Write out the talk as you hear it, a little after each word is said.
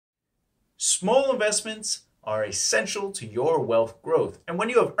Small investments are essential to your wealth growth. And when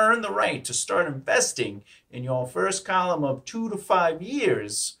you have earned the right to start investing in your first column of 2 to 5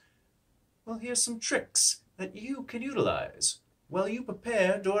 years, well, here's some tricks that you can utilize while you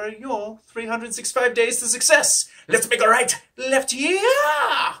prepare during your 365 days to success. Let's make a right, left,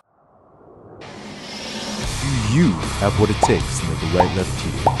 yeah! Do you have what it takes to make a right, left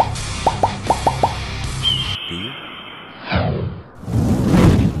here? Do you?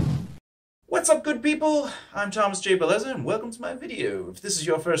 What's up, good people? I'm Thomas J. Bellezza, and welcome to my video. If this is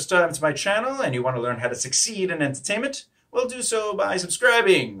your first time to my channel and you want to learn how to succeed in entertainment, well, do so by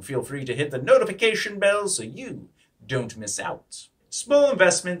subscribing. Feel free to hit the notification bell so you don't miss out. Small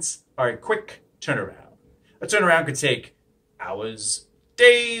investments are a quick turnaround. A turnaround could take hours,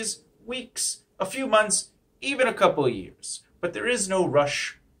 days, weeks, a few months, even a couple of years. But there is no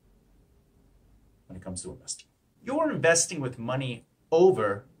rush when it comes to investing. You're investing with money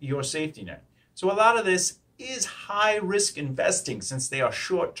over your safety net. So a lot of this is high-risk investing since they are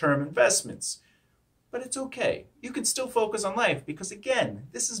short-term investments. But it's okay. You can still focus on life because, again,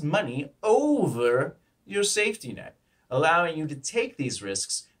 this is money over your safety net, allowing you to take these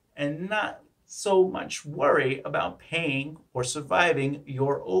risks and not so much worry about paying or surviving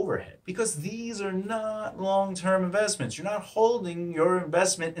your overhead. Because these are not long-term investments. You're not holding your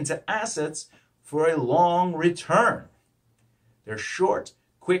investment into assets for a long return. They're short,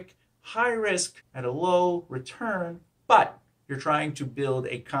 quick, high risk at a low return, but you're trying to build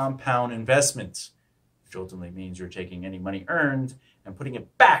a compound investment, which ultimately means you're taking any money earned and putting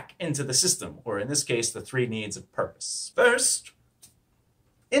it back into the system, or in this case, the 3 needs of purpose. First,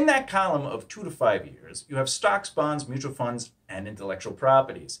 in that column of 2 to 5 years, you have stocks, bonds, mutual funds, and intellectual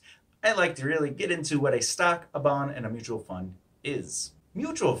properties. I'd like to really get into what a stock, a bond, and a mutual fund is.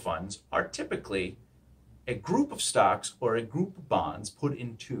 Mutual funds are typically a group of stocks or a group of bonds put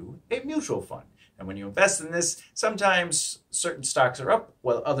into a mutual fund. And when you invest in this, sometimes certain stocks are up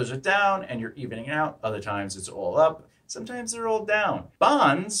while others are down and you're evening out. Other times it's all up. Sometimes they're all down.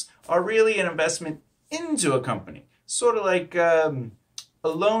 Bonds are really an investment into a company, sort of like a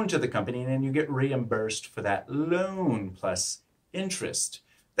loan to the company, and then you get reimbursed for that loan plus interest.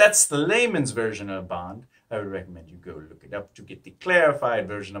 That's the layman's version of a bond. I would recommend you go look it up to get the clarified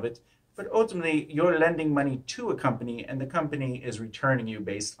version of it. But ultimately, you're lending money to a company, and the company is returning you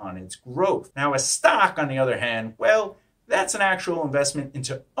based on its growth. Now, a stock, on the other hand, well, that's an actual investment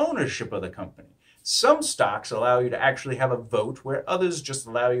into ownership of the company. Some stocks allow you to actually have a vote, where others just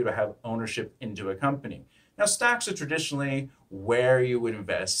allow you to have ownership into a company. Now, stocks are traditionally where you would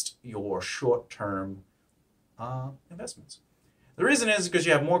invest your short-term investments. The reason is because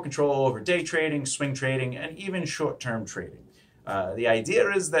you have more control over day trading, swing trading, and even short-term trading. The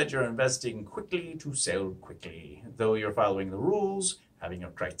idea is that you're investing quickly to sell quickly, though you're following the rules, having a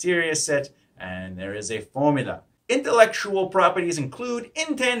criteria set, and there is a formula. Intellectual properties include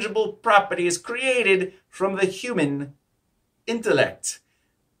intangible properties created from the human intellect.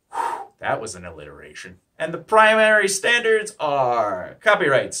 Whew, that was an alliteration. And the primary standards are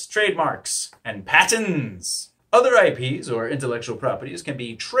copyrights, trademarks, and patents. Other IPs, or intellectual properties, can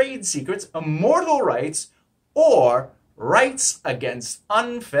be trade secrets, immortal rights, or rights against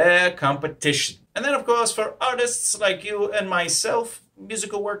unfair competition. And then, of course, for artists like you and myself,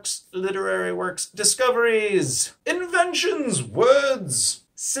 musical works, literary works, discoveries, inventions, words,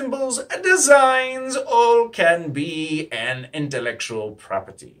 symbols, and designs all can be an intellectual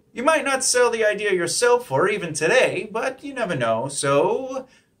property. You might not sell the idea yourself or even today, but you never know, so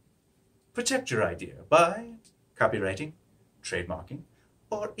protect your idea by copywriting, trademarking,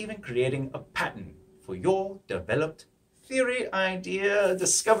 or even creating a patent for your developed theory, idea,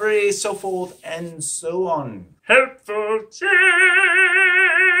 discovery, so forth and so on. Helpful tip!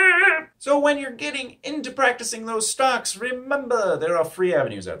 So when you're getting into practicing those stocks, remember there are free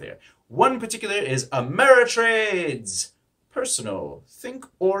avenues out there. One particular is Ameritrade's personal Think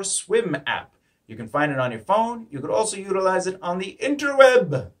or Swim app. You can find it on your phone. You could also utilize it on the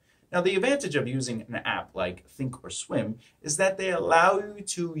interweb. Now, the advantage of using an app like Think or Swim is that they allow you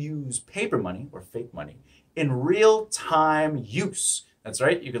to use paper money or fake money in real-time use. That's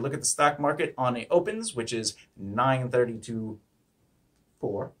right, you can look at the stock market on the opens, which is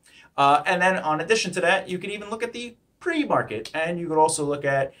 9:32.4. And then in addition to that, you can even look at the pre-market, and you could also look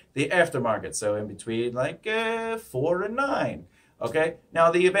at the aftermarket, so in between like 4 and 9. Okay,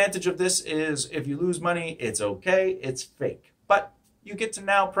 now the advantage of this is if you lose money, it's okay, it's fake. But you get to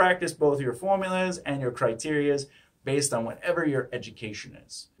now practice both your formulas and your criterias based on whatever your education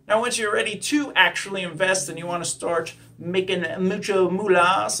is. Now, once you're ready to actually invest and you want to start making mucho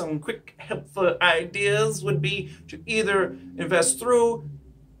moolah, some quick, helpful ideas would be to either invest through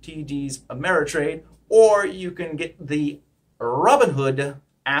TD's Ameritrade, or you can get the Robinhood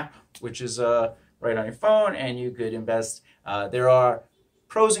app, which is right on your phone, and you could invest. There are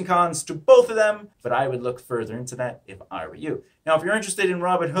pros and cons to both of them, but I would look further into that if I were you. Now, if you're interested in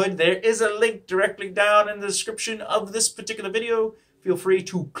Robinhood, there is a link directly down in the description of this particular video. Feel free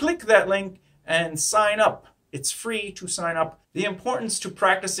to click that link and sign up. It's free to sign up. The importance to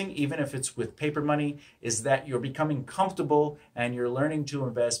practicing, even if it's with paper money, is that you're becoming comfortable and you're learning to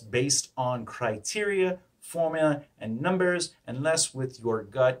invest based on criteria, formula, and numbers, and less with your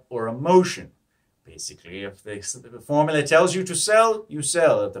gut or emotion. Basically, if the formula tells you to sell, you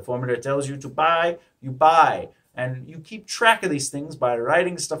sell. If the formula tells you to buy, you buy. And you keep track of these things by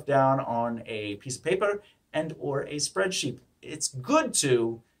writing stuff down on a piece of paper and or a spreadsheet. It's good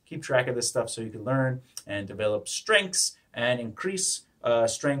to keep track of this stuff so you can learn and develop strengths and increase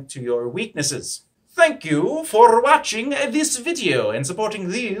strength to your weaknesses. Thank you for watching this video and supporting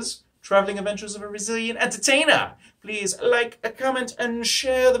these traveling adventures of a resilient entertainer. Please like, comment, and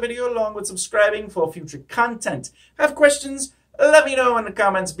share the video along with subscribing for future content. Have questions? Let me know in the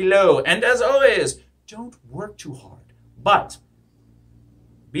comments below. And as always, don't work too hard, but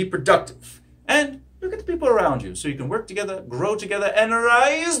be productive. And look at the people around you so you can work together, grow together, and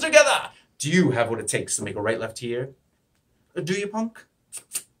rise together. Do you have what it takes to make a right left here? Do you, punk?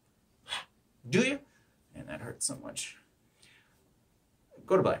 Do you? And that hurts so much.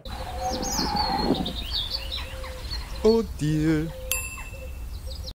 Go to bed. Oh dear.